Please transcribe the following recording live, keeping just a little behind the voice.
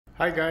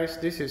Hi guys,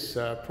 this is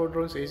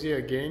ProDrones Asia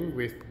again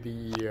with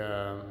the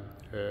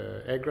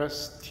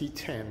Agras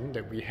T10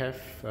 that we have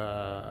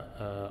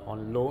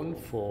on loan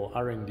for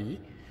R&D.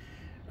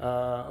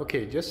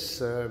 Okay,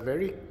 just a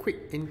very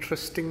quick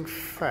interesting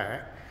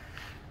fact.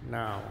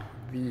 Now,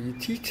 the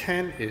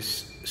T10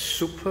 is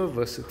super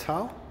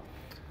versatile.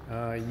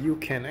 You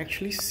can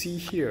actually see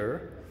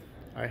here,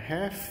 I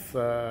have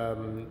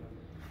the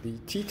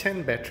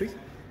T10 battery,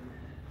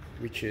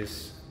 which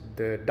is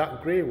the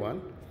dark gray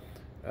one.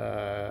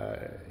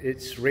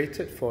 It's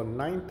rated for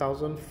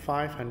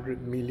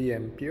 9,500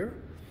 milliampere,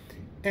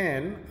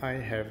 and I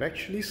have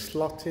actually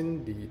slotted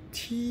in the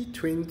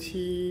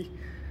T20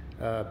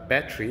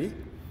 battery,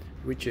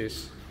 which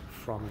is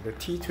from the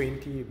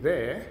T20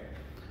 there.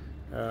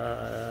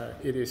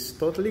 It is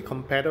totally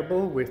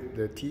compatible with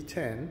the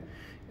T10,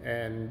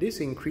 and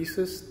this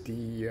increases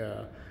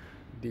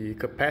the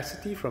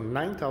capacity from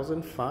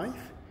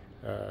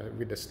 9,500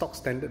 with the stock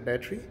standard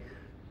battery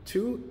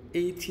to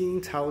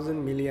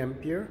 18,000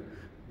 milliampere,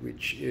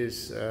 which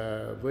is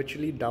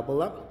virtually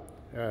double up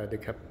the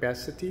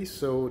capacity.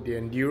 So the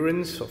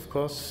endurance, of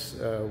course,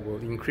 will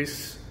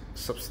increase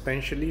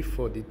substantially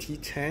for the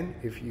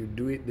T10 if you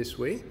do it this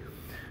way.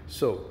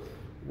 So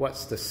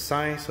what's the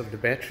size of the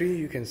battery?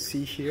 You can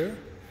see here.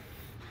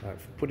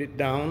 I've put it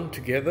down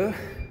together,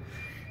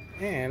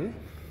 and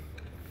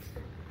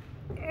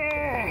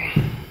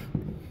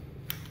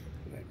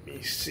let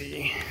me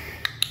see.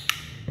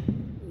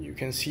 You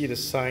can see the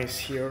size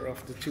here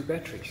of the two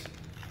batteries,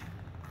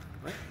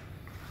 right?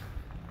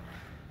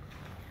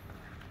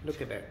 Look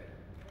at that,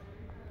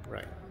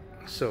 right?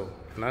 So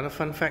another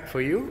fun fact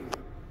for you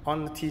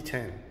on the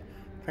T10.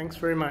 Thanks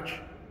very much.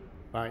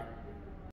 Bye.